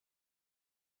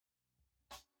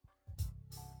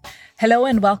Hello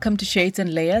and welcome to Shades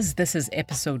and Layers. This is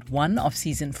episode 1 of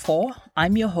season 4.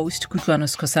 I'm your host,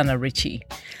 Kutlwanus Kosana Ritchie.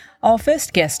 Our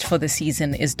first guest for the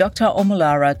season is Dr.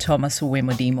 Omolara Thomas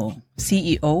Uwemodimo,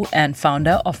 CEO and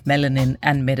founder of Melanin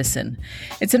and Medicine.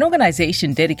 It's an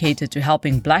organization dedicated to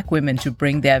helping Black women to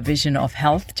bring their vision of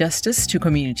health justice to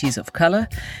communities of color.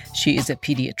 She is a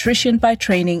pediatrician by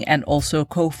training and also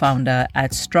co-founder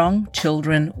at Strong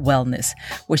Children Wellness,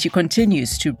 where she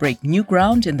continues to break new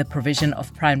ground in the provision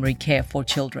of primary care for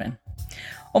children.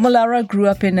 Omolara grew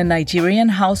up in a Nigerian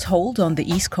household on the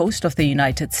east coast of the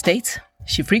United States.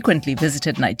 She frequently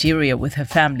visited Nigeria with her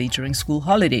family during school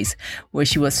holidays, where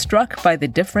she was struck by the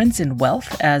difference in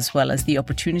wealth as well as the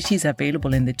opportunities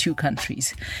available in the two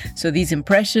countries. So these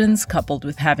impressions, coupled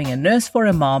with having a nurse for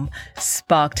a mom,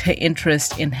 sparked her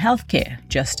interest in healthcare,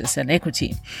 justice and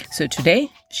equity. So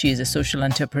today, she is a social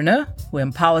entrepreneur who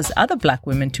empowers other Black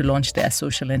women to launch their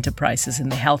social enterprises in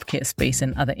the healthcare space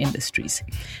and other industries.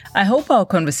 I hope our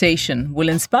conversation will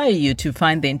inspire you to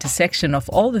find the intersection of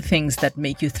all the things that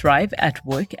make you thrive at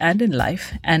work and in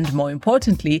life, and more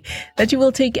importantly, that you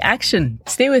will take action.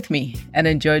 Stay with me and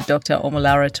enjoy Dr.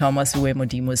 Omolara Thomas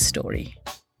Uwemodimo's story.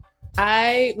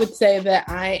 I would say that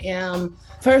I am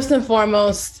first and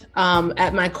foremost,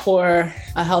 at my core,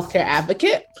 a healthcare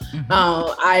advocate.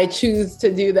 I choose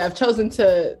to do that. I've chosen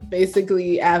to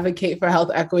basically advocate for health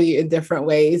equity in different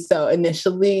ways. So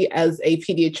initially as a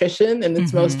pediatrician in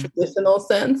its most traditional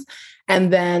sense,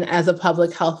 and then as a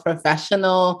public health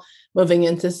professional, moving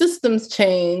into systems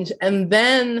change. And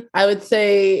then I would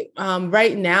say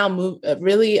right now,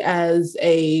 really as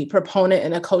a proponent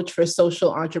and a coach for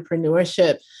social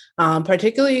entrepreneurship,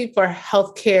 particularly for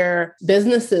healthcare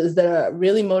businesses that are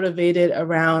really motivated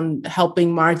around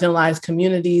helping marginalized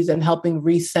communities and helping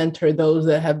recenter those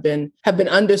that have been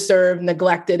underserved,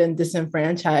 neglected, and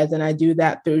disenfranchised. And I do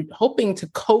that through hoping to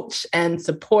coach and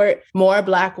support more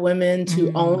Black women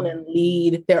to own and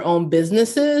lead their own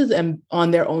businesses and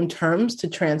on their own terms to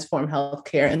transform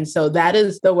healthcare. And so that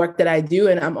is the work that I do.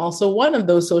 And I'm also one of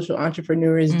those social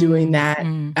entrepreneurs doing that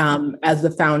as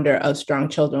the founder of Strong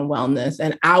Children Wellness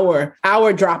and our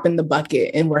drop in the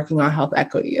bucket in working on health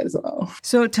equity as well.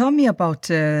 So tell me about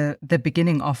the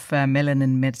beginning of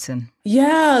Melanin Medicine.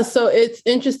 Yeah, so it's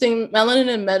interesting. Melanin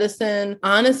and Medicine,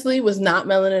 honestly, was not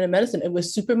Melanin and Medicine. It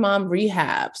was Supermom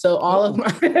Rehab. So all of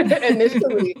my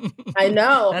initially, I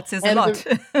know. That says a lot.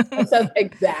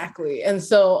 Exactly. And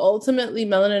so ultimately,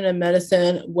 Melanin and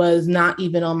Medicine was not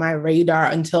even on my radar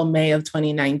until May of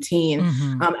 2019.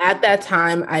 At that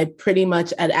time, I pretty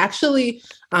much had actually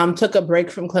took a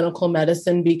break from clinical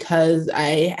medicine because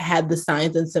I had the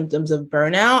signs and symptoms of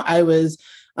burnout. I was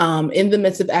in the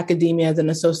midst of academia as an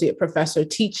associate professor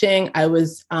teaching. I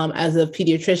was, as a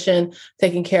pediatrician,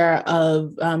 taking care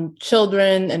of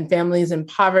children and families in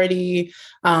poverty.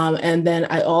 And then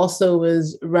I also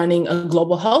was running a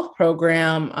global health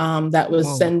program that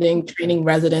was sending training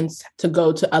residents to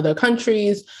go to other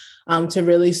countries to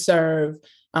really serve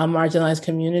marginalized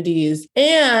communities.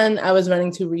 And I was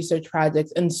running 2 research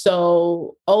projects. And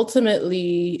so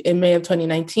ultimately in May of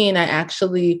 2019, I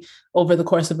actually, over the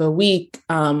course of a week,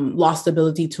 lost the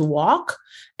ability to walk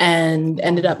and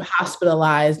ended up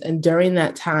hospitalized. And during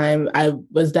that time, I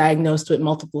was diagnosed with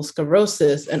multiple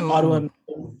sclerosis and autoimmune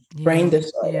brain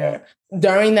disorder.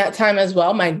 During that time as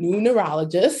well, my new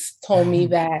neurologist told me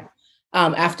that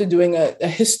after doing a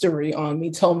history on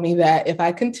me, told me that if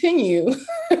I continue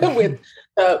with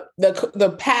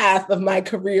the path of my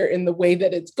career in the way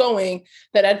that it's going,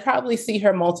 that I'd probably see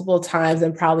her multiple times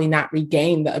and probably not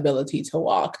regain the ability to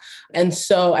walk. And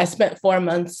so I spent 4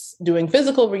 months doing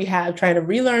physical rehab, trying to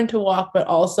relearn to walk, but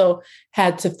also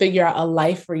had to figure out a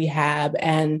life rehab.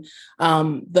 And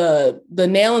the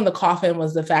nail in the coffin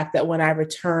was the fact that when I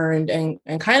returned and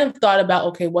kind of thought about,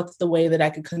 okay, what's the way that I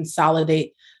could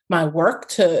consolidate my work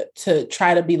to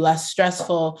try to be less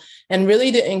stressful, and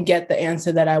really didn't get the answer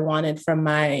that I wanted from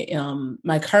my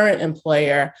current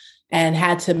employer, and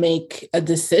had to make a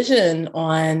decision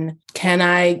on, can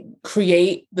I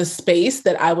create the space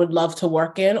that I would love to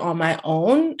work in on my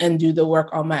own and do the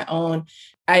work on my own?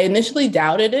 I initially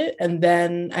doubted it, and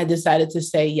then I decided to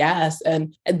say yes.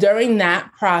 And during that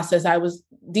process, I was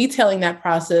detailing that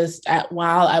process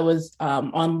while I was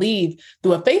on leave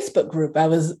through a Facebook group. I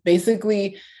was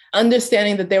basically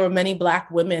understanding that there were many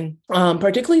Black women,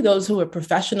 particularly those who were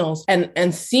professionals,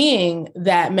 and seeing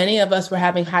that many of us were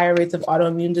having higher rates of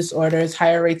autoimmune disorders,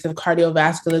 higher rates of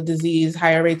cardiovascular disease,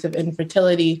 higher rates of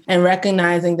infertility, and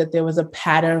recognizing that there was a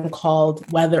pattern called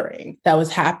weathering that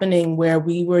was happening where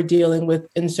we were dealing with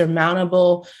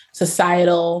insurmountable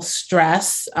societal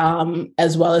stress,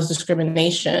 as well as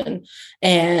discrimination.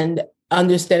 And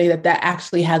understanding that that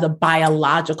actually has a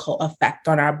biological effect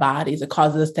on our bodies. It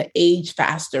causes us to age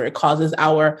faster. It causes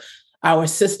our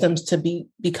systems to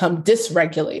become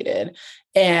dysregulated,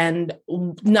 and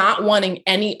not wanting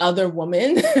any other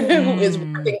woman who is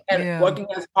working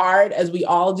as hard as we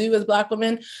all do as Black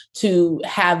women to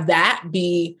have that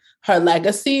be her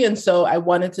legacy. And so I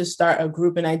wanted to start a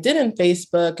group, and I did in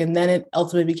Facebook, and then it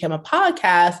ultimately became a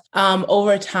podcast.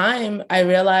 Over time, I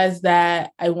realized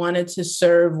that I wanted to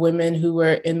serve women who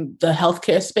were in the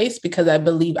healthcare space, because I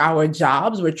believe our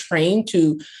jobs were trained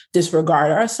to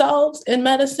disregard ourselves in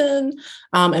medicine,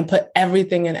 and put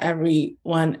everything and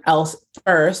everyone else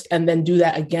first, and then do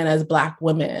that again as Black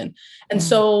women. And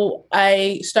so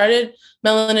I started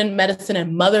Melanin Medicine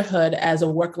and Motherhood as a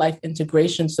work-life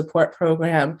integration support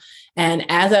program. And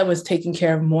as I was taking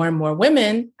care of more and more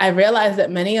women, I realized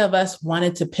that many of us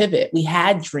wanted to pivot. We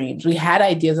had dreams, we had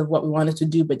ideas of what we wanted to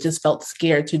do, but just felt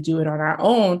scared to do it on our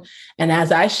own. And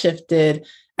as I shifted,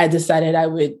 I decided I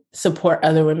would support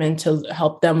other women to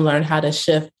help them learn how to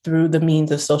shift through the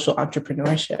means of social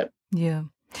entrepreneurship. Yeah.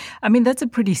 I mean, that's a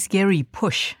pretty scary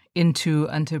push into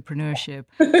entrepreneurship.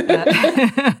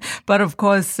 But of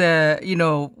course,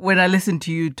 when I listen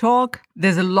to you talk,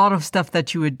 there's a lot of stuff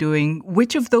that you were doing.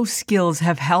 Which of those skills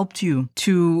have helped you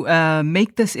to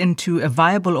make this into a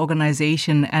viable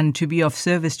organization and to be of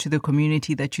service to the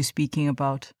community that you're speaking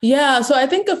about? Yeah, so I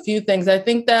think a few things. I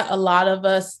think that a lot of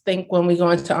us think when we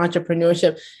go into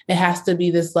entrepreneurship, it has to be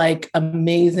this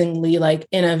amazingly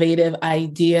innovative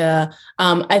idea.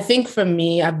 I think for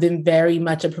me, I've been very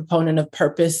much a proponent of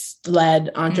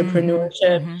purpose-led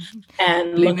entrepreneurship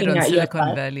and Blame looking it on at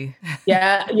Silicon Valley.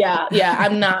 Yeah.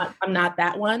 I'm not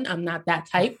that one. I'm not that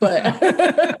type, but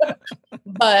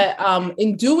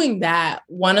in doing that,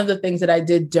 one of the things that I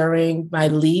did during my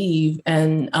leave,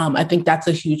 and I think that's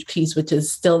a huge piece, which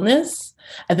is stillness.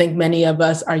 I think many of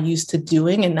us are used to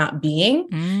doing and not being.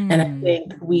 And I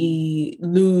think we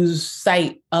lose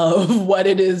sight of what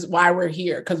it is, why we're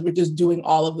here, because we're just doing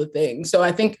all of the things. So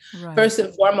I think first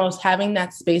and foremost, having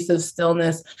that space of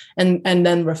stillness and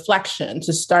then reflection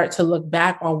to start to look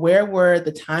back on where were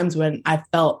the times when I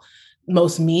felt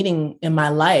most meaning in my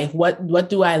life. What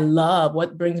do I love?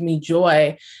 What brings me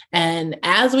joy? And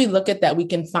as we look at that, we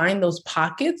can find those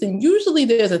pockets. And usually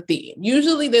there's a theme.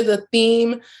 Usually there's a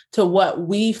theme to what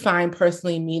we find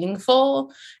personally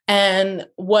meaningful. And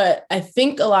what I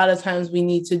think a lot of times we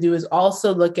need to do is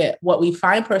also look at what we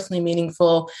find personally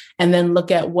meaningful, and then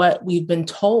look at what we've been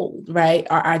told, right?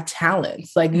 Our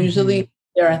talents. Usually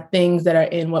there are things that are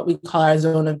in what we call our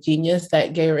zone of genius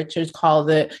that Gay Hendricks calls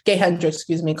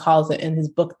it in his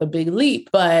book, The Big Leap.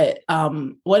 But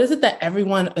what is it that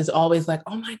everyone is always like,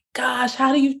 oh my gosh,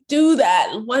 how do you do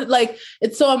that?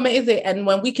 It's so amazing. And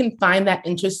when we can find that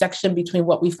intersection between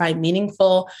what we find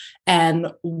meaningful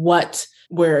and what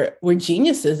we're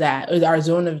geniuses at, is our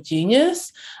zone of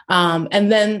genius. And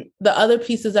then the other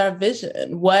piece is our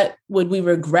vision. What would we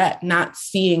regret not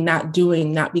seeing, not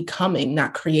doing, not becoming,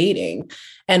 not creating?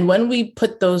 And when we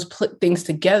put those things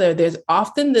together, there's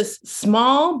often this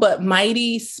small but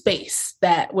mighty space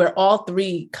where all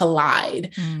three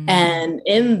collide. And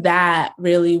in that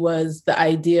really was the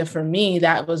idea for me.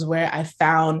 That was where I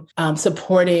found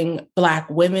supporting Black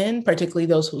women, particularly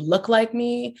those who look like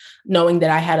me, knowing that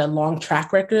I had a long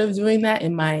track record of doing that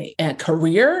in my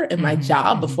career, in my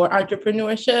job before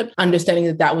entrepreneurship,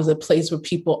 understanding that was a place where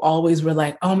people always were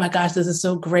like, oh my gosh, this is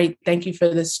so great. Thank you for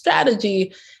this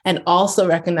strategy. And also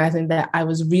recognizing that I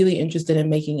was really interested in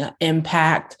making an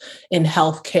impact in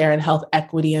healthcare and health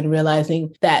equity, and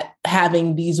realizing that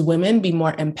having these women be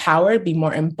more empowered, be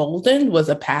more emboldened was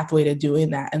a pathway to doing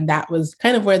that. And that was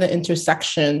kind of where the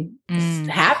intersection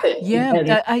happened.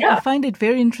 Yeah, I find it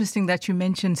very interesting that you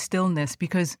mentioned stillness,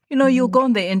 because, you'll go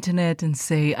on the internet and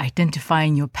say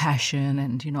identifying your passion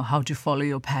and, how to follow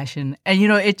your passion. And,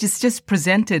 it's just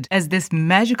presented as this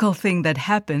magical thing that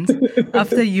happens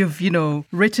after you've,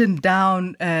 written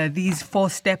down these 4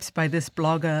 steps by this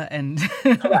blogger and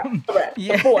correct.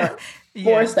 Yeah.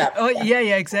 Four steps. Oh,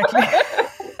 yeah, exactly.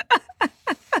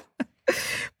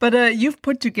 But you've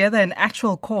put together an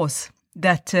actual course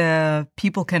that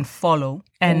people can follow.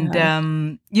 And,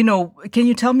 can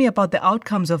you tell me about the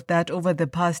outcomes of that over the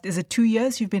past, is it 2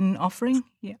 years you've been offering?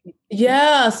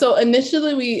 Yeah. So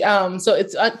initially so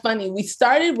it's funny. We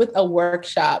started with a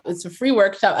workshop. It's a free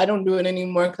workshop. I don't do it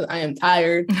anymore because I am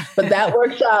tired. But that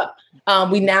workshop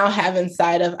we now have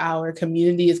inside of our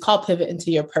community. It's called Pivot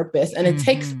into Your Purpose. And it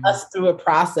takes us through a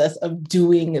process of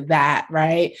doing that,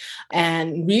 right?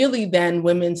 And really then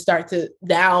women start to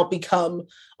now become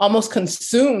almost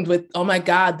consumed with, oh my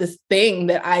God, this thing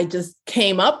that I just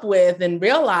came up with and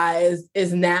realized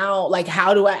is now like,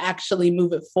 how do I actually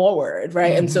move it forward,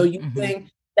 right? And so using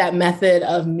that method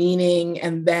of meaning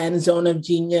and then zone of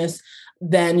genius,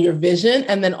 then your vision,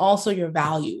 and then also your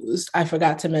values. I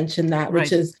forgot to mention that,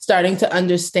 which is starting to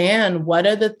understand what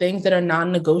are the things that are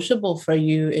non-negotiable for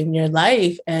you in your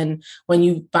life. And when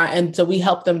you find, and so we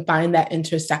help them find that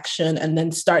intersection and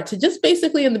then start to just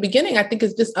basically in the beginning, I think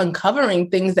it's just uncovering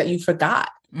things that you forgot.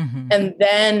 And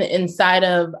then inside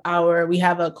of we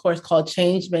have a course called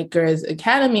Changemakers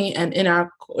Academy. And in our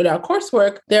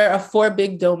coursework, there are 4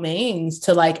 big domains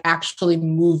to like actually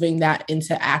moving that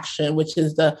into action, which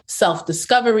is the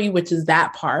self-discovery, which is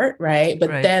that part, right? But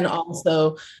then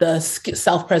also the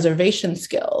self-preservation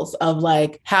skills of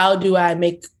like, how do I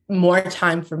make more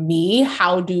time for me?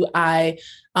 How do I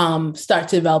start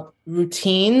to develop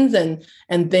routines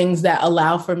and things that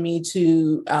allow for me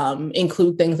to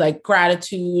include things like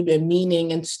gratitude and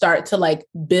meaning, and start to like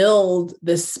build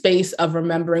this space of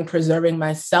remembering, preserving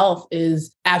myself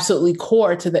is absolutely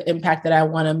core to the impact that I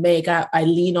want to make. I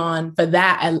lean on for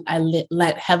that. I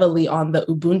let heavily on the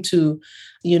Ubuntu,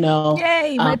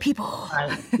 yay, my people,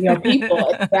 people,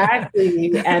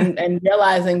 exactly. And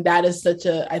realizing that is such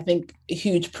a, I think, a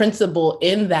huge principle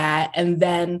in that. And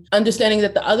then understanding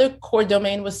that the other core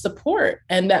domain was support,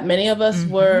 and that many of us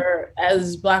were,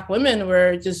 as Black women,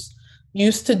 were just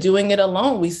used to doing it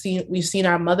alone. We've seen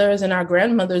our mothers and our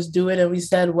grandmothers do it. And we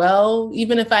said, well,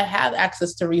 even if I have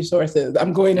access to resources,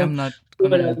 I'm not do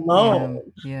it alone.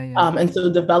 And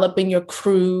so developing your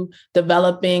crew,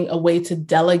 developing a way to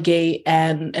delegate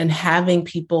and having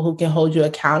people who can hold you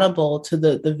accountable to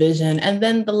the vision. And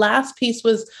then the last piece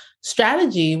was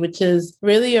strategy, which is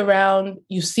really around,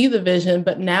 you see the vision,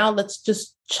 but now let's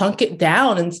just chunk it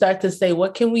down and start to say,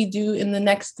 what can we do in the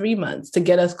next 3 months to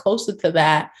get us closer to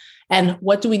that? And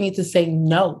what do we need to say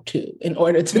no to in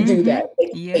order to do that?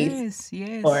 Yes.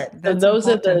 So those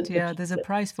important. There's a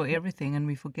price for everything, and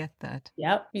we forget that.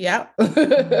 Yep.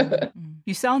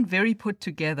 You sound very put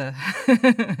together.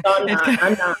 No,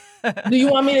 I'm not. Do you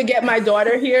want me to get my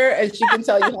daughter here and she can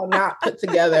tell you how not put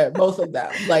together, both of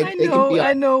them? Like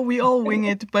I know, we all wing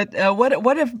it. But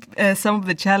what are some of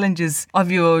the challenges of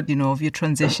your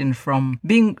transition from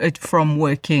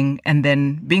working and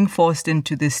then being forced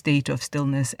into this state of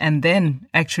stillness, and then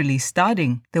actually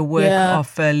starting the work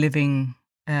of living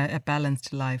a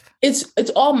balanced life? It's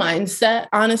all mindset,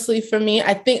 honestly, for me.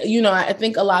 I think, I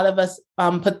think a lot of us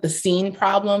put the scene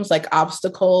problems, like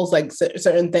obstacles, like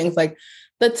certain things, like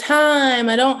the time,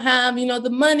 I don't have, the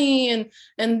money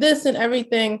and this and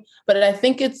everything. But I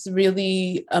think it's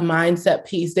really a mindset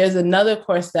piece. There's another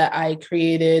course that I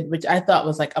created, which I thought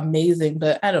was like amazing,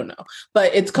 but I don't know.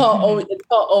 But it's called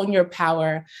Own Your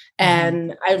Power.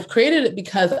 And I've created it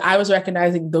because I was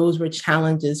recognizing those were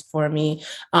challenges for me.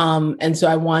 And so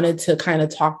I wanted to kind of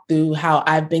talk through how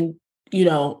I've been,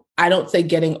 I don't say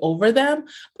getting over them,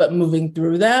 but moving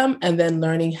through them, and then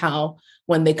learning how,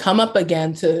 when they come up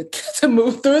again, to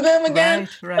move through them again.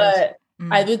 Right. But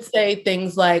I would say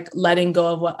things like letting go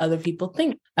of what other people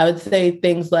think. I would say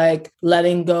things like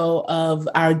letting go of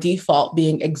our default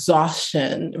being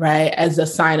exhaustion, right, as a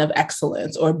sign of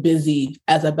excellence, or busy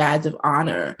as a badge of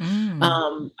honor.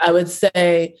 I would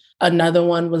say another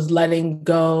one was letting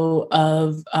go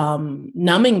of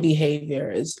numbing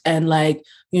behaviors, and like,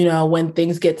 when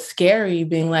things get scary,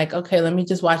 being like, okay, let me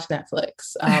just watch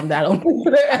Netflix.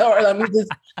 Or let me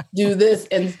just do this,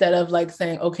 instead of like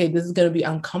saying, okay, this is going to be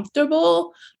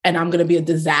uncomfortable and I'm going to be a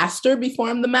disaster before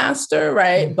I'm the master,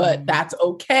 right? But that's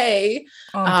okay.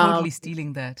 Oh, I'm totally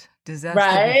stealing that.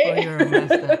 Disaster before you're a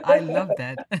master. I love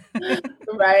that.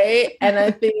 Right. And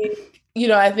I think,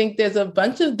 I think there's a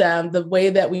bunch of them, the way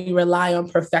that we rely on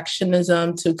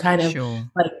perfectionism to kind of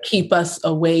like keep us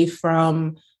away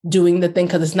from doing the thing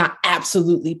because it's not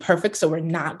absolutely perfect. So we're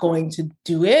not going to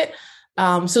do it.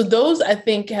 So those, I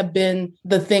think, have been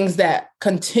the things that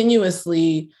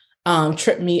continuously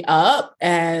trip me up,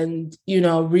 and,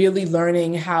 really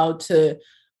learning how to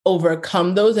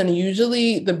overcome those. And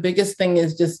usually the biggest thing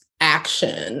is just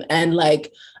action. And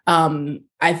like,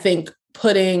 I think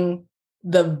putting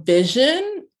the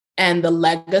vision and the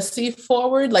legacy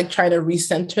forward, like trying to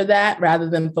recenter that rather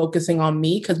than focusing on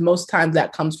me. Because most times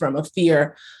that comes from a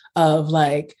fear of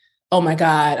like, oh my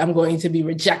God, I'm going to be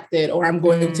rejected, or I'm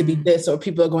going to be this, or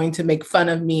people are going to make fun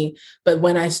of me. But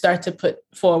when I start to put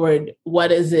forward,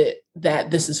 what is it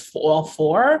that this is all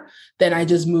for, then I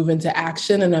just move into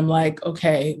action and I'm like,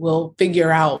 okay, we'll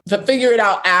figure it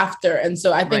out after. And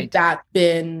so I think that's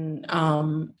been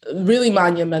really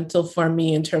monumental for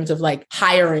me in terms of like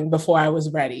hiring before I was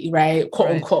ready, right? Quote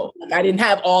unquote. Like, I didn't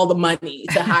have all the money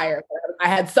to hire. I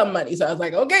had some money. So I was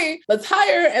like, okay, let's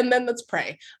hire and then let's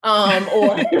pray.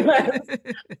 Or,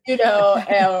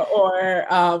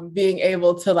 being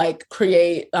able to like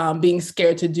create, being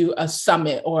scared to do a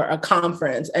summit or a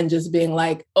conference and just being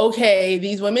like, okay,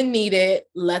 these women need it.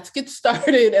 Let's get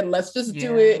started and let's just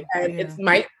do it. And it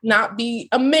might not be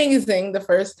amazing the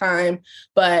first time,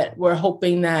 but we're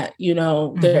hoping that,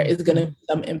 there is going to be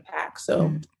some impact.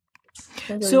 So.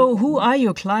 So who are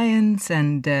your clients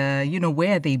and,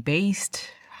 where are they based?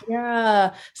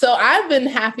 Yeah. So I've been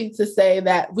happy to say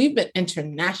that we've been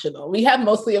international. We have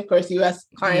mostly, of course, U.S.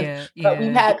 clients, but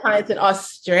we've had clients in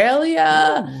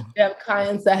Australia. Ooh. We have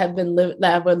clients that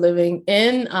were living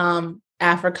in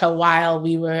Africa while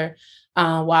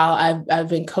I've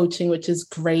been coaching, which is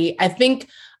great. I think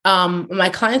my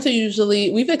clients are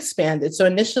we've expanded. So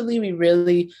initially we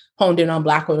really honed in on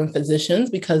Black women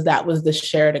physicians because that was the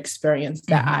shared experience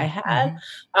that I had.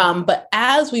 But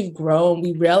as we've grown,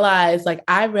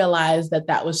 I realized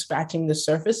that was scratching the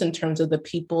surface in terms of the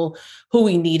people who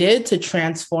we needed to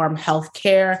transform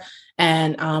healthcare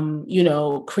and,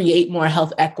 create more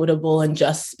health equitable and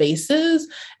just spaces.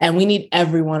 And we need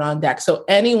everyone on deck. So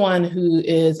anyone who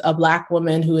is a Black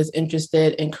woman who is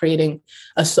interested in creating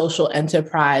a social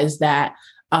enterprise that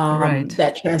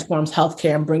transforms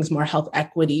healthcare and brings more health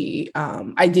equity,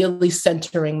 ideally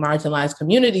centering marginalized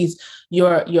communities,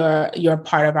 you're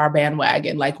part of our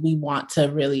bandwagon. Like, we want to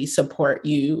really support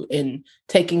you in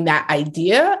taking that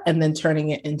idea and then turning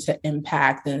it into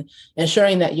impact and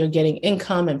ensuring that you're getting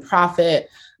income and profit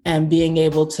and being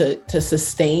able to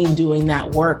sustain doing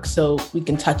that work so we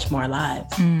can touch more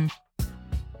lives.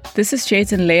 This is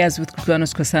Shades and Layers with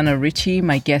Kutlwanus Khosana Ritchie.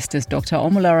 My guest is Dr.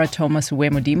 Omolara Thomas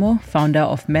Uwemodimo, founder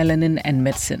of Melanin and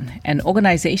Medicine, an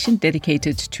organization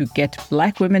dedicated to get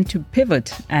Black women to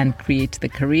pivot and create the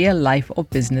career, life, or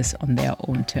business on their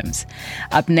own terms.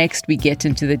 Up next, we get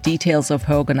into the details of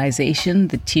her organization,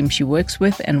 the team she works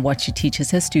with, and what she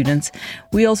teaches her students.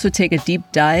 We also take a deep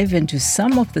dive into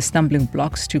some of the stumbling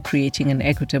blocks to creating an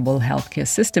equitable healthcare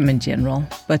system in general,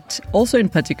 but also in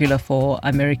particular for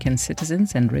American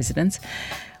citizens and residents,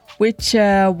 which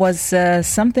was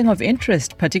something of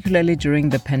interest, particularly during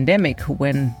the pandemic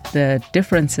when the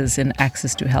differences in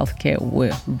access to healthcare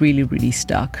were really, really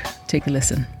stark. Take a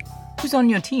listen. Who's on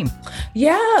your team?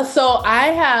 Yeah, so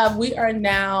we are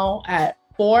now at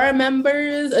 4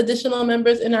 additional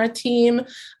members in our team.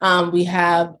 We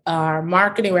have our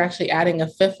marketing. We're actually adding a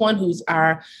 5th one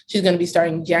she's going to be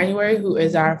starting in January, who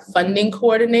is our funding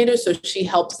coordinator. So she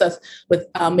helps us with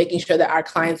making sure that our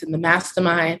clients in the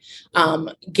mastermind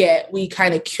we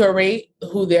kind of curate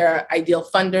who their ideal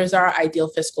funders are, ideal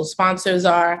fiscal sponsors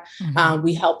are.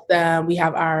 We help them. We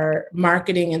have our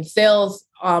marketing and sales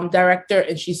director,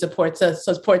 and she supports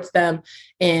them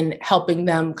in helping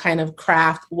them kind of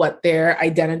craft what their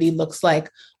identity looks like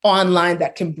online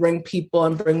that can bring people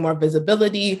and bring more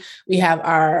visibility. We have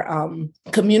our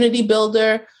community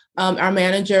builder, our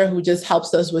manager, who just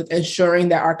helps us with ensuring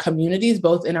that our communities,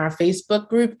 both in our Facebook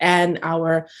group and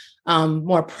our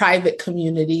more private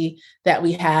community that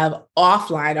we have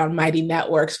offline on Mighty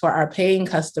Networks for our paying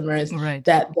customers,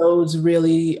 that those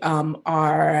really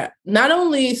are not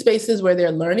only spaces where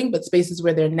they're learning, but spaces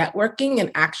where they're networking and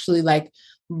actually like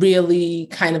really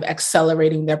kind of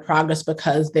accelerating their progress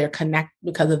because of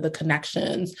the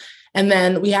connections. And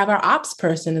then we have our ops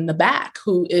person in the back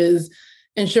who is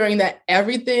ensuring that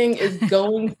everything is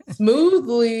going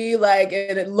smoothly,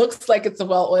 and it looks like it's a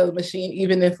well-oiled machine,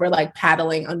 even if we're like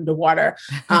paddling underwater.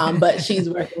 But she's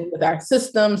working with our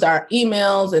systems, our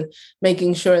emails, and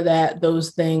making sure that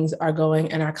those things are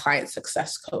going. And our client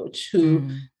success coach, who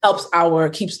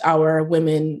keeps our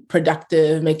women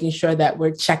productive, making sure that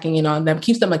we're checking in on them,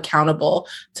 keeps them accountable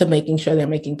to making sure they're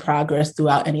making progress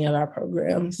throughout any of our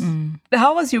programs.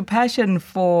 How was your passion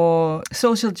for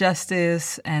social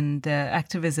justice and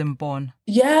activism born?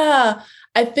 Yeah,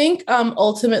 I think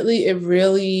ultimately it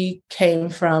really came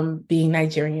from being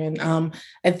Nigerian.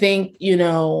 I think,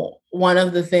 one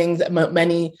of the things that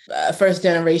many first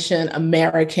generation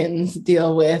Americans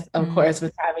deal with, of course,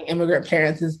 with having immigrant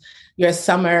parents is, your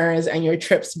summers and your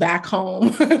trips back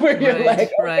home where you're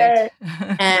like, okay.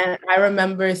 And I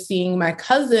remember seeing my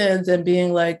cousins and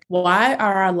being like, why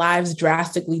are our lives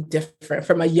drastically different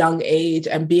from a young age,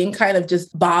 and being kind of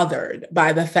just bothered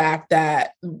by the fact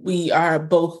that we are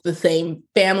both the same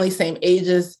family, same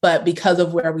ages, but because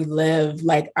of where we live,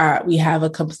 like we have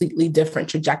a completely different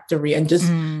trajectory, and just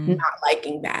not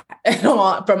liking that at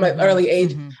all from an early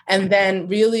age. And then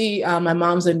really, my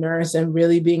mom's a nurse, and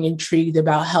really being intrigued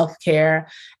about healthcare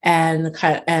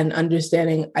and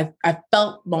understanding. I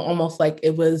felt almost like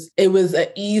it was an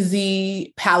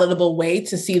easy, palatable way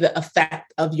to see the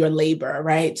effect of your labor,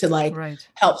 right? To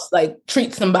helps like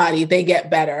treat somebody, they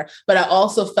get better. But I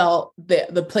also felt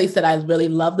that the place that I really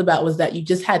loved about was that you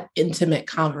just had intimate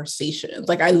conversations.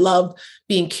 Like I loved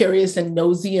being curious and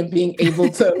nosy, and being able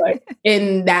to like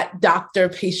in that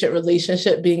doctor-patient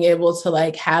relationship, being able to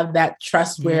like have that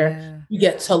trust where you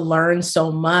get to learn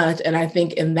so much. And I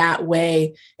think in that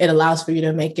way, it allows for you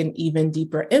to make an even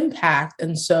deeper impact.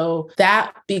 And so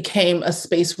that became a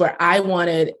space where I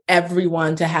wanted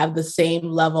everyone to have the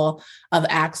same level of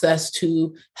access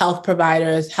to health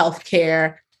providers,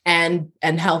 healthcare, and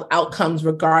health outcomes,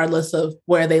 regardless of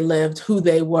where they lived, who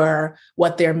they were,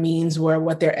 what their means were,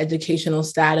 what their educational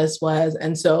status was.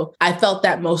 And so I felt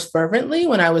that most fervently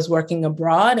when I was working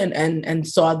abroad, and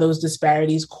saw those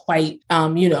disparities quite,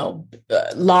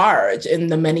 large in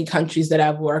the many countries that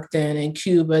I've worked in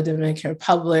Cuba, Dominican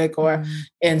Republic, or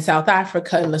in South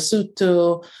Africa, in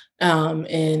Lesotho,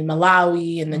 in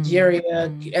Malawi, in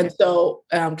Nigeria, and so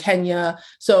Kenya.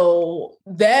 So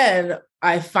then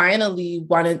I finally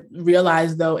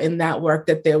realize though in that work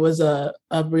that there was a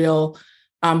real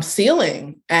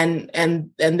ceiling, and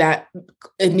that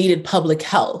it needed public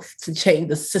health to change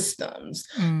the systems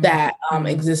that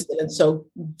existed. And so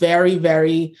very,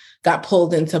 very got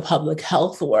pulled into public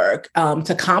health work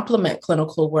to complement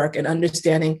clinical work, and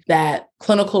understanding that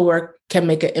clinical work can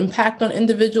make an impact on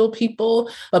individual people,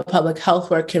 but public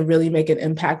health work can really make an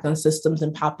impact on systems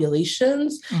and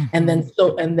populations. And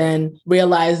then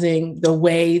realizing the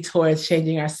way towards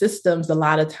changing our systems a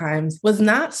lot of times was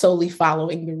not solely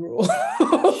following the rules.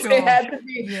 It had to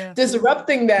be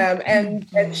disrupting them and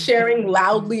sharing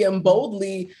loudly and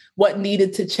boldly what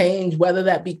needed to change, whether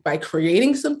that be by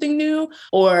creating something new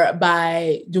or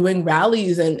by doing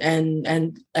rallies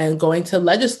and going to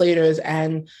legislators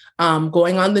and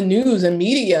going on the news and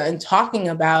media and talking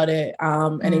about it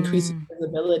and increasing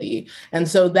visibility. And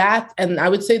so and I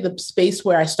would say the space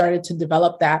where I started to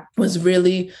develop that was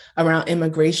really around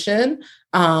immigration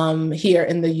here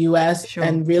in the US,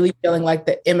 and really feeling like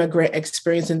the immigrant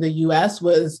experience in the US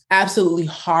was absolutely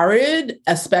horrid,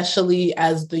 especially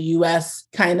as the US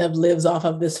kind of lives off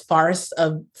of this farce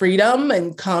of freedom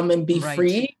and come and be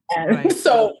free. And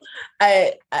so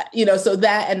so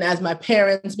that, and as my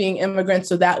parents being immigrants,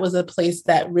 so that was a place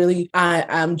that really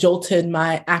jolted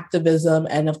my activism.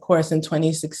 And of course, in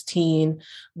 2016,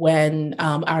 when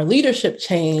our leadership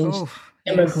changed,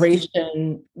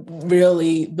 immigration,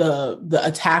 really the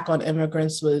attack on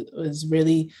immigrants was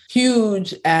really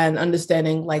huge, and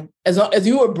understanding like as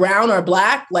you were brown or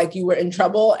Black, like you were in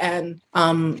trouble, and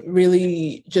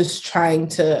really just trying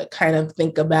to kind of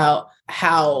think about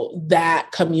how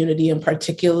that community in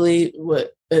particularly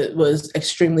was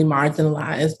extremely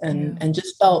marginalized, and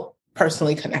just felt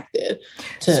personally connected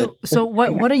to. So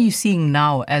what are you seeing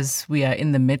now as we are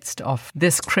in the midst of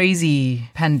this crazy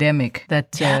pandemic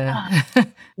that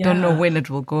don't know when it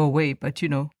will go away, but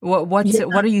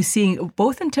what are you seeing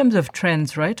both in terms of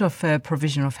trends, right, of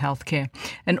provision of healthcare,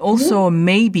 and also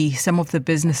maybe some of the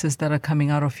businesses that are coming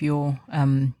out of your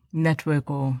network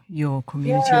or your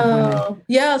community of women?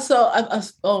 Yeah. So,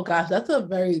 oh gosh, that's a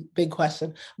very big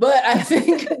question. But I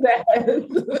think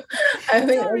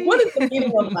what is the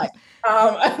meaning of life?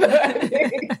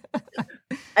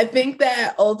 I think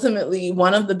that ultimately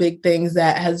one of the big things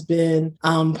that has been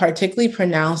particularly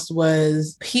pronounced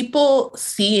was people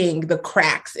seeing the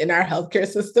cracks in our healthcare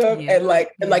system and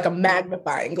like a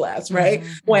magnifying glass, right?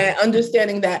 When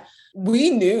understanding that we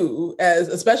knew, as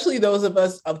especially those of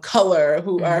us of color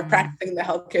who are practicing the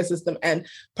healthcare system and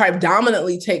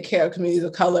predominantly take care of communities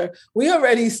of color, we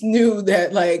already knew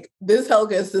that like this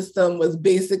healthcare system was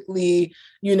basically,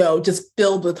 just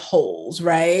filled with holes,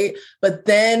 right? But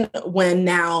then when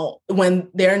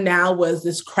there now was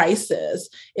this crisis,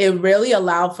 it really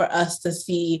allowed for us to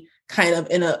see kind of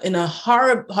in a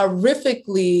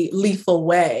horrifically lethal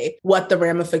way what the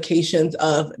ramifications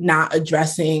of not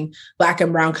addressing Black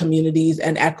and Brown communities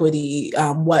and equity,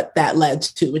 what that led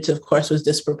to, which of course was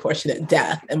disproportionate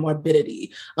death and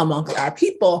morbidity amongst our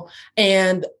people.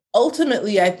 And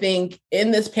ultimately, I think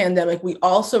in this pandemic, we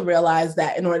also realized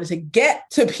that in order to get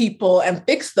to people and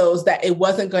fix those, that it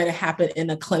wasn't going to happen in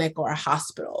a clinic or a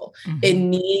hospital. It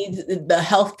needs the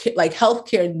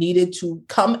healthcare needed to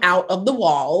come out of the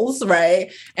walls,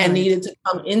 right? And needed to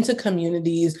come into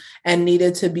communities and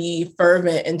needed to be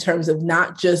fervent in terms of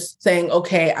not just saying,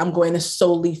 okay, I'm going to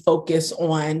solely focus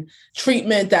on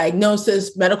treatment,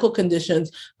 diagnosis, medical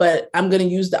conditions, but I'm going to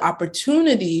use the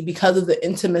opportunity because of the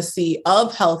intimacy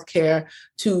of healthcare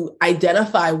to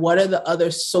identify what are the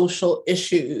other social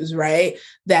issues, right,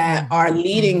 that are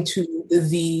leading to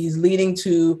disease, leading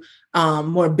to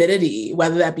morbidity,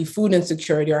 whether that be food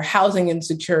insecurity or housing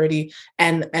insecurity.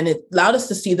 And it allowed us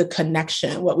to see the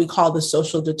connection, what we call the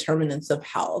social determinants of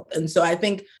health. And so I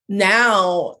think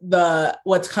now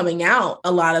what's coming out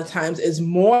a lot of times is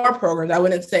more programs. I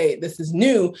wouldn't say this is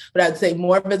new, but I'd say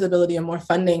more visibility and more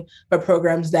funding for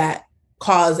programs that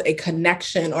cause a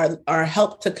connection or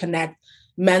help to connect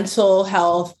mental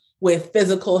health with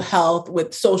physical health,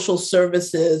 with social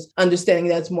services, understanding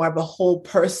that it's more of a whole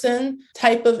person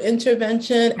type of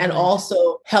intervention, and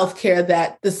also healthcare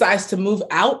that decides to move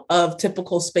out of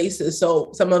typical spaces.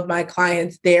 So some of my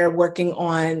clients, they're working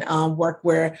on work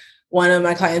where one of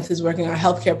my clients is working on a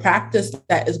healthcare practice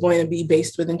that is going to be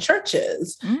based within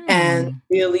churches and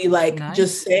really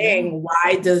just saying,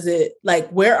 why does it,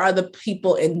 where are the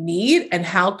people in need and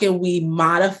how can we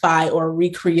modify or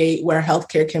recreate where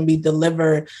healthcare can be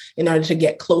delivered in order to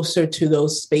get closer to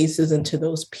those spaces and to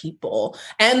those people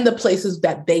and the places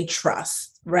that they trust.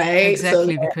 Right.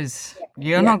 Exactly, because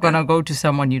you're not going to go to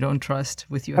someone you don't trust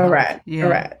with your health.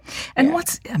 Correct. And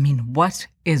what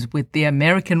is with the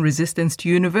American resistance to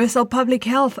universal public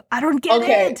health? I don't get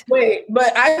it. Wait,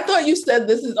 but I thought you said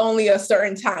this is only a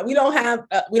certain time. We don't have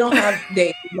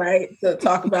days, right, to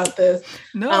talk about this.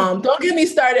 No. Don't get me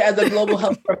started as a global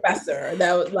health professor.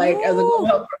 That was as a global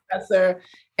health professor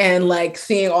and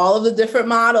seeing all of the different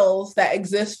models that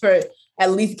exist for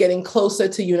at least getting closer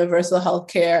to universal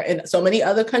healthcare in so many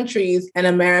other countries, and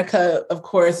America, of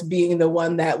course, being the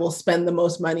one that will spend the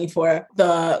most money for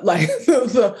some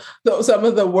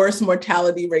of the worst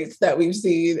mortality rates that we've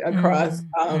seen across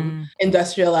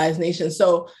industrialized nations.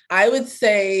 So I would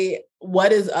say,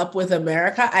 what is up with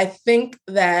America? I think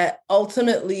that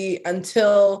ultimately,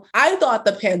 until I thought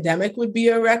the pandemic would be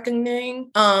a reckoning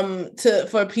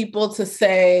for people to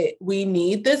say we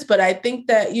need this, but I think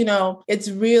that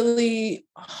it's really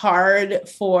hard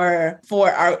for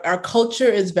our culture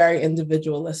is very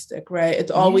individualistic, right?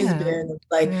 It's always been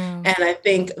and I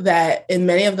think that in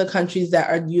many of the countries that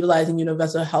are utilizing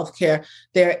universal healthcare,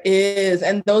 there is,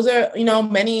 and those are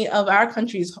many of our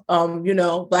countries,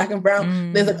 Black and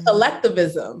brown. There's a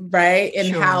collectivism, right,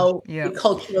 in how we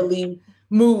culturally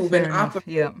move and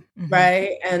operate,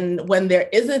 right? And when there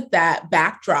isn't that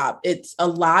backdrop, it's a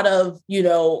lot of,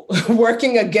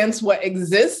 working against what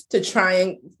exists to try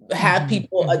and have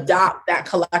people adopt that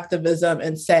collectivism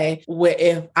and say,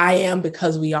 if I am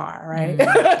because we are, right?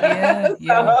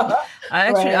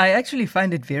 I actually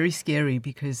find it very scary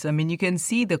because, you can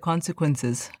see the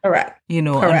consequences, Correct.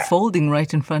 Unfolding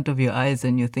right in front of your eyes,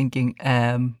 and you're thinking,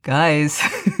 guys,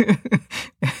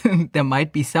 there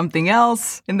might be something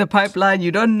else in the pipeline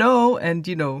you don't know, and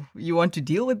you want to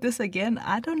deal with this again.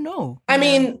 I don't know. I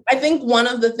think one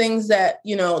of the things that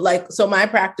so my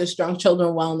practice, Strong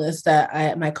Children Wellness,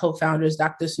 that my co-founders,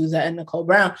 Dr. Suzette and Nicole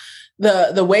Brown,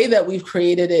 the way that we've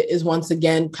created it is once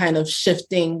again kind of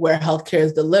shifting where healthcare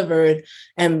is delivered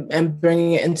and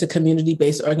bringing it into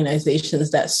community-based organizations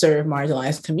that serve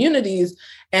marginalized communities.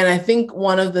 And I think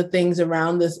one of the things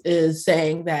around this is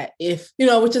saying that if,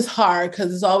 which is hard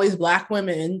because it's always Black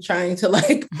women trying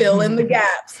to fill in the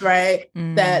gaps, right,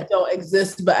 that don't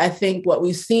exist. But I think what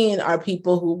we've seen are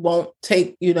people who won't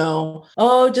take,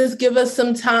 just give us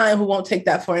some time, who won't take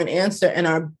that for an answer and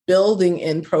are building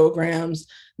in programs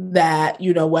that,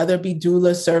 whether it be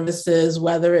doula services,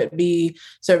 whether it be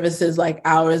services like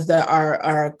ours that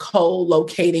are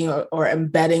co-locating or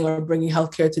embedding or bringing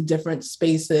healthcare to different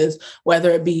spaces,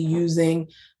 whether it be using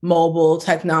mobile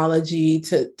technology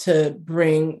to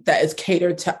bring that is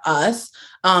catered to us.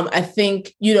 I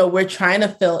think, we're trying to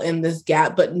fill in this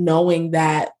gap, but knowing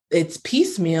that it's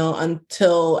piecemeal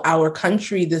until our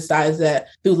country decides that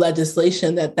through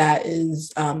legislation that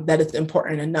is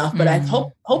important enough. But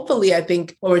hopefully, I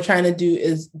think what we're trying to do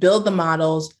is build the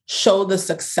models, show the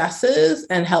successes,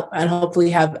 and hopefully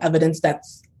have evidence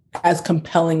that's as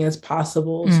compelling as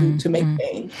possible to make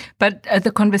change. But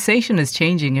the conversation is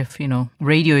changing. If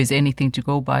radio is anything to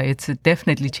go by, it's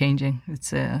definitely changing.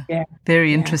 It's a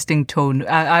very interesting tone.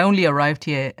 I only arrived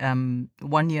here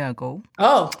 1 year ago.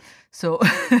 Oh. So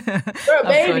You're a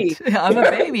baby. I'm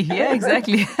a baby. Yeah,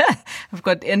 exactly. I've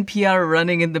got NPR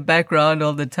running in the background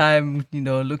all the time,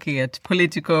 looking at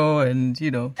Politico and,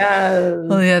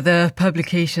 the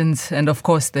publications and, of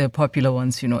course, the popular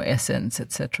ones, Essence,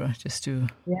 etc., just to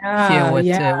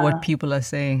hear what people are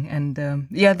saying. And,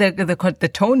 the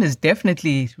tone is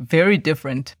definitely very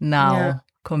different now. Yeah.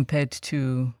 Compared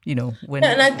to, when...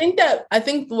 And I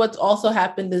think what's also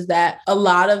happened is that a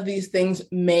lot of these things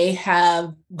may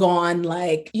have gone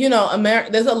like,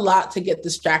 there's a lot to get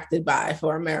distracted by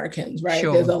for Americans, right?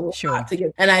 Sure, there's a lot to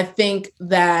get. And I think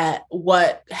that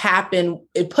what happened,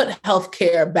 it put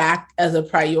healthcare back as a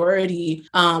priority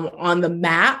on the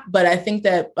map. But I think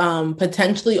that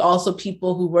potentially also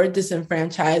people who were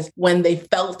disenfranchised, when they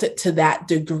felt it to that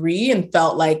degree and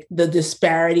felt like the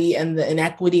disparity and the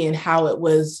inequity and how it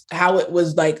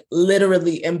was like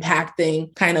literally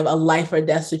impacting kind of a life or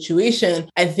death situation,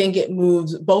 I think it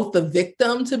moves both the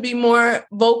victim to be more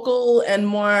vocal and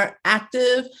more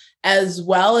active, as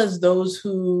well as those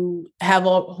who had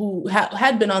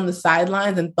been on the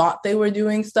sidelines and thought they were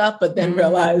doing stuff, but then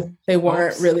realized they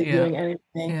weren't really doing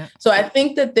anything. Yeah. So I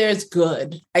think that there's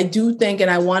good. I do think, and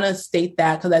I want to state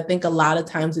that because I think a lot of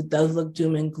times it does look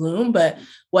doom and gloom, but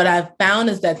what I've found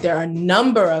is that there are a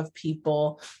number of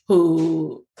people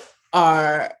who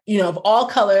are, of all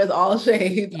colors, all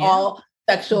shades, all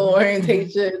sexual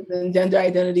orientations and gender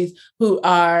identities, who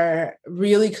are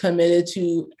really committed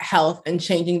to health and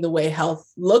changing the way health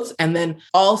looks. And then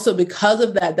also because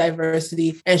of that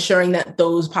diversity, ensuring that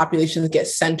those populations get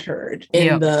centered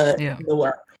in the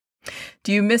work.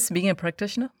 Do you miss being a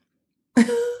practitioner?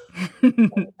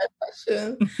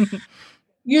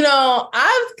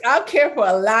 I've cared for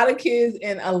a lot of kids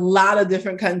in a lot of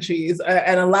different countries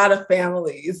and a lot of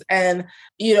families. And,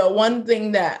 one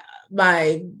thing that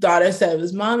my daughter said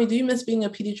was, "Mommy, do you miss being a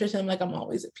pediatrician?" I'm like, I'm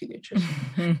always a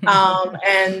pediatrician.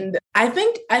 And I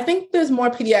think there's more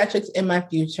pediatrics in my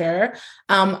future.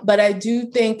 But I do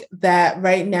think that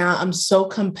right now I'm so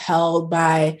compelled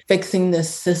by fixing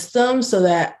this system so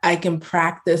that I can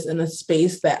practice in a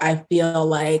space that I feel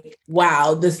like,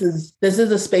 wow, this is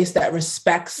a space that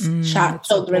respects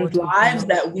children's lives,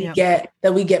 that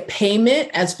we get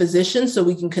payment as physicians so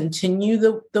we can continue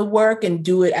the work and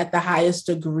do it at the highest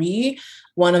degree.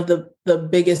 One of the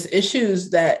biggest issues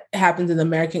that happens in the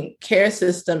American care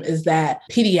system is that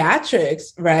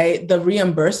pediatrics, right, the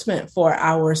reimbursement for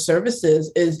our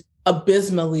services is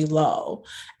abysmally low.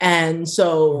 And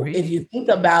so if you think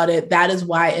about it, that is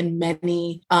why in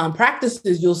many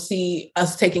practices, you'll see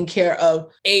us taking care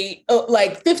of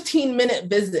 15-minute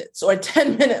visits or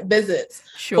 10-minute visits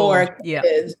for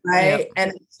kids, right?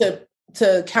 And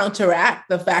to counteract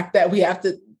the fact that we have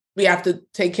to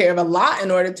take care of a lot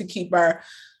in order to keep our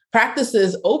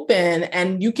practices open.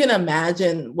 And you can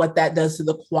imagine what that does to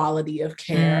the quality of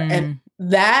care. And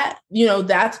that,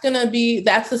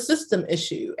 that's a system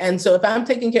issue. And so if I'm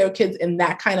taking care of kids in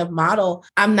that kind of model,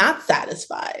 I'm not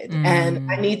satisfied.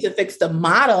 And I need to fix the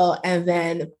model and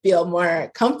then feel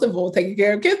more comfortable taking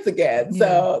care of kids again.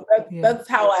 So that's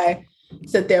how I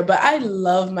sit there. But I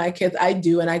love my kids. I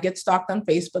do. And I get stalked on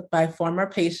Facebook by former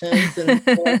patients and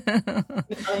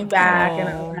coming back. And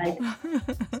I'm like,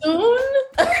 soon?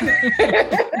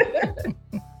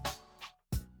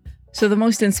 So the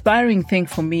most inspiring thing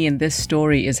for me in this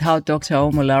story is how Dr.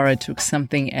 Omolara took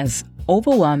something as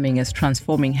overwhelming as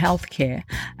transforming healthcare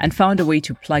and found a way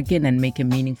to plug in and make a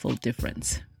meaningful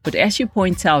difference. But as she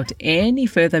points out, any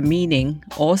further meaning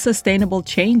or sustainable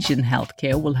change in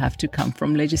healthcare will have to come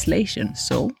from legislation.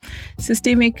 So,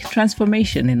 systemic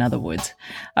transformation, in other words.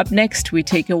 Up next, we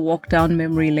take a walk down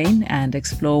memory lane and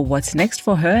explore what's next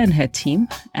for her and her team.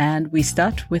 And we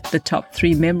start with the top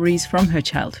 3 memories from her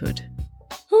childhood.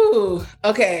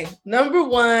 Okay. Number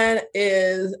 1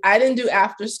 is I didn't do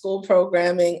after school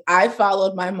programming. I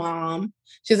followed my mom.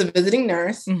 She's a visiting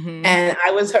nurse and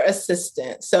I was her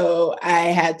assistant. So I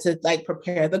had to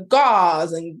prepare the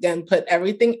gauze and then put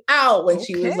everything out when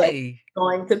she was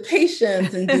going to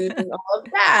patients and doing all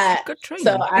of that. Good training.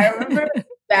 So I remember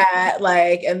that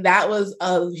and that was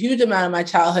a huge amount of my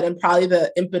childhood and probably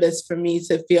the impetus for me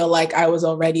to feel like I was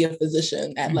already a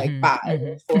physician at 5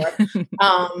 or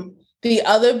 4. The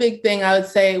other big thing I would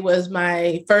say was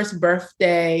my first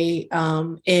birthday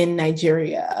in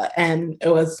Nigeria. And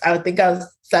I think I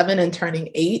was 7 and turning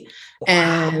 8.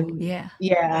 And wow.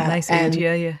 Yeah. Nice age.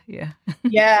 Yeah.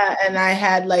 Yeah. And I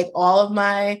had all of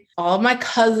my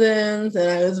cousins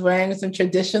and I was wearing some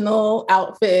traditional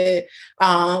outfit.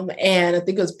 And I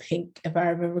think it was pink, if I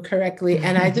remember correctly.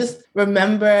 And I just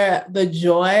remember the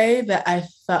joy that I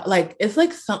felt it's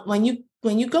when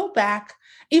you go back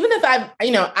even if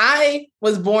I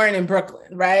was born in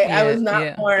Brooklyn, right? I was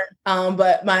not born,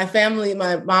 but my family,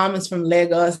 my mom is from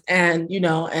Lagos, and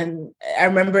I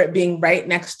remember it being right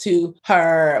next to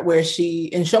her,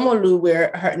 in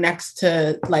Shomolu, next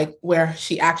to like where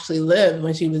she actually lived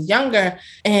when she was younger,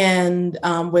 and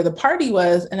where the party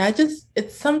was. And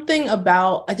it's something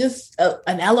about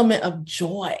an element of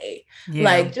joy. Yeah.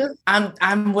 Like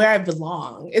I'm where I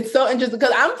belong. It's so interesting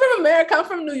because I'm from America. I'm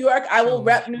from New York. I will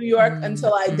rep New York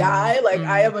until I die. Like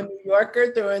I am a New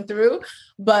Yorker through and through.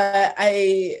 But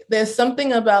there's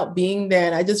something about being there.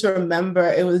 And I just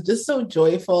remember it was just so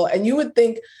joyful. And you would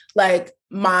think like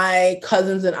my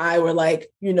cousins and I were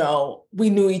like, we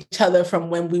knew each other from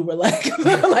when we were like,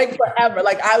 like forever.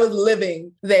 Like I was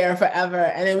living there forever.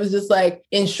 And it was just like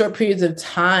in short periods of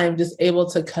time, just able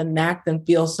to connect and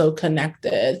feel so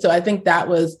connected. So I think that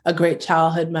was a great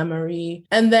childhood memory.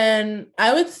 And then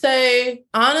I would say,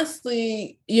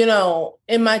 honestly,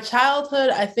 in my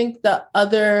childhood, I think the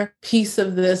other piece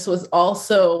of this was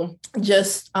also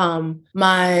just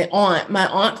my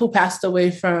aunt who passed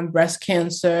away from breast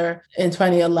cancer in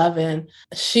 2011.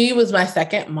 She was my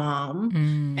second mom.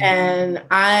 And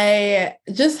I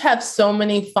just have so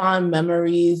many fond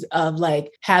memories of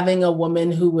like having a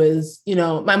woman who was,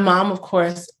 my mom, of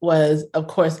course, was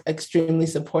extremely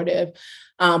supportive.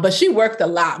 But she worked a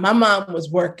lot. My mom was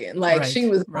working, like she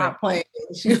was not playing.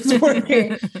 She was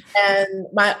working. And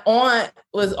my aunt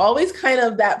was always kind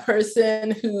of that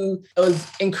person who was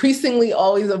increasingly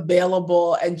always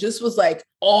available and just was like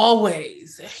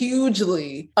always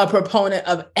hugely a proponent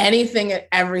of anything and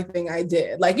everything I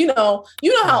did. Like,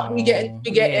 how we get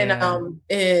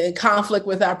in conflict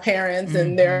with our parents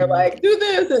and they're like, do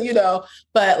this, and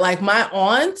but like my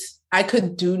aunt, I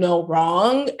could do no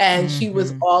wrong. And she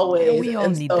was always... We all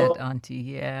need that auntie,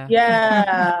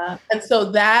 Yeah. And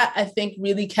so that, I think,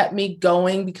 really kept me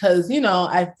going because,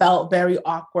 I felt very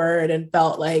awkward and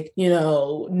felt like,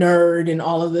 nerd and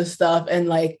all of this stuff. And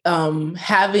like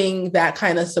having that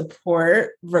kind of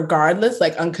support, regardless,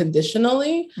 like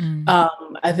unconditionally,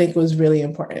 I think was really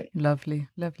important. Lovely,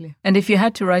 lovely. And if you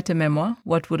had to write a memoir,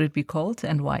 what would it be called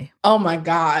and why? Oh my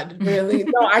God, really?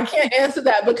 No, I can't answer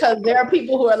that because there are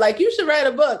people who are like, you should write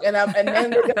a book. And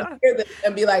then they're going to hear this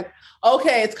and be like,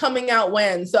 okay, it's coming out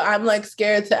when? So I'm like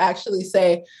scared to actually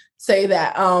say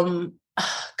that.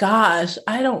 Gosh,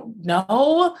 I don't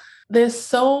know. There's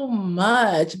so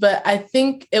much, but I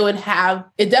think it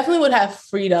definitely would have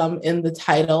freedom in the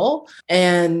title.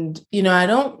 And, I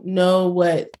don't know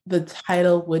what the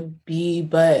title would be,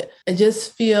 but I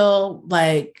just feel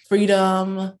like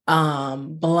freedom,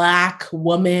 Black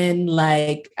woman,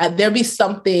 like there'd be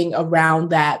something around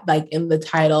that, like in the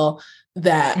title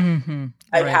that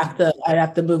I'd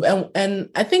have to move. And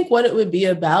I think what it would be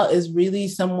about is really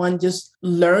someone just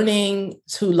learning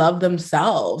to love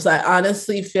themselves. I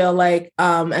honestly feel like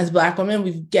as Black women,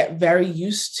 we get very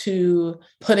used to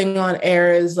putting on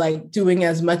airs, like doing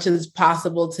as much as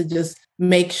possible to just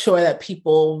make sure that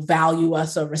people value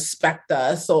us or respect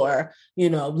us or,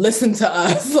 listen to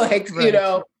us, like,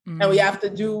 and we have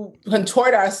to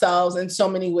contort ourselves in so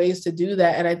many ways to do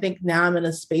that. And I think now I'm in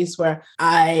a space where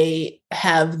I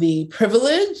have the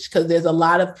privilege, because there's a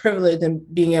lot of privilege in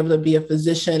being able to be a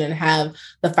physician and have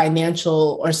the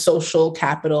financial or social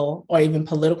capital or even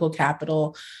political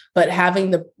capital, but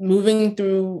moving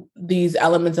through these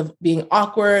elements of being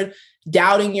awkward,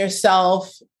 doubting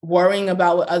yourself, worrying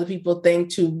about what other people think,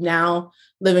 to now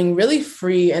living really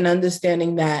free and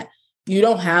understanding that you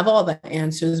don't have all the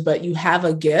answers, but you have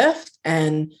a gift,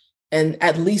 and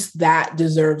at least that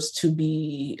deserves to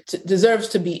be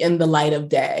in the light of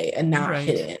day and not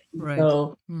hidden. Right.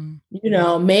 So,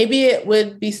 maybe it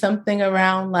would be something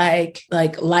around like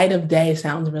light of day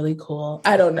sounds really cool.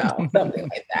 I don't know, something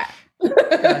like that.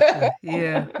 Gotcha.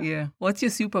 Yeah. What's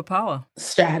your superpower?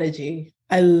 Strategy.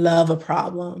 I love a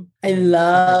problem. I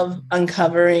love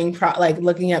uncovering,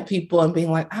 looking at people and being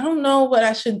like, I don't know what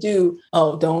I should do.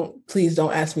 Oh, please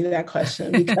don't ask me that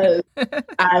question, because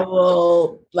I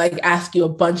will ask you a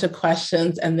bunch of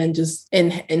questions and then just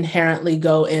inherently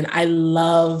go in. I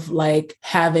love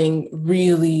having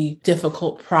really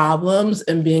difficult problems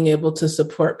and being able to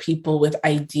support people with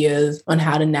ideas on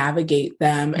how to navigate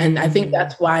them. And I think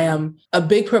that's why I'm a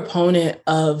big proponent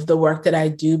of the work that I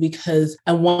do, because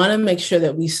I want to make sure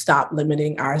that we stop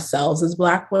limiting ourselves as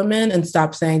Black women and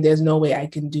stop saying there's no way I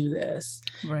can do this.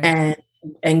 Right.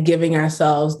 And giving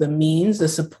ourselves the means, the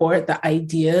support, the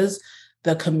ideas,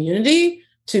 the community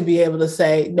to be able to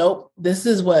say, nope, this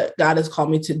is what God has called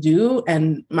me to do.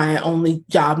 And my only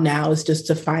job now is just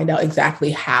to find out exactly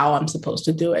how I'm supposed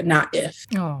to do it, not if.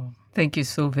 Oh, Thank you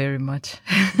so very much.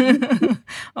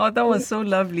 Oh, that was so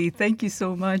lovely. Thank you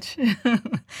so much.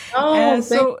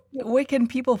 So where can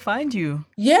people find you?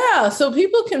 Yeah, so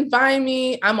people can find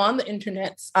me. I'm on the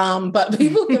internet, but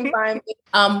people can find me.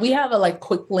 We have a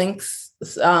quick links,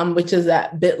 which is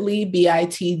at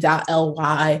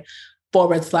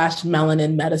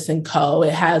bit.ly/Melanin Medicine Co.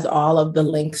 It has all of the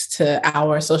links to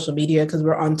our social media because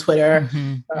we're on Twitter,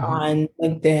 we're on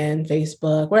LinkedIn,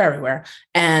 Facebook, we're everywhere.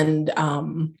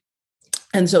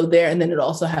 And so there, and then it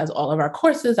also has all of our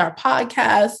courses, our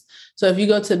podcasts. So if you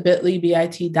go to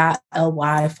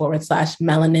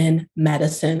bit.ly/Melanin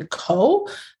Medicine Co.,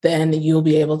 then you'll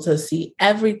be able to see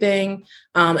everything,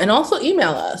 and also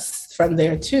email us from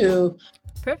there too.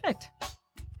 Perfect.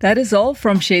 That is all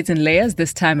from Shades and Layers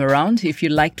this time around. If you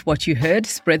liked what you heard,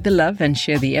 spread the love and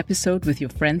share the episode with your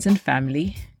friends and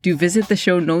family. Do visit the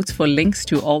show notes for links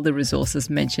to all the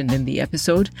resources mentioned in the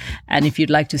episode. And if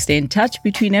you'd like to stay in touch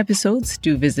between episodes,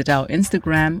 do visit our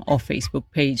Instagram or Facebook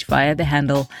page via the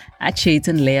handle @Shades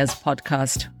and Layers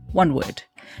Podcast, one word.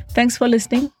 Thanks for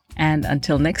listening. And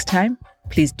until next time,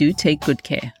 please do take good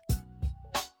care.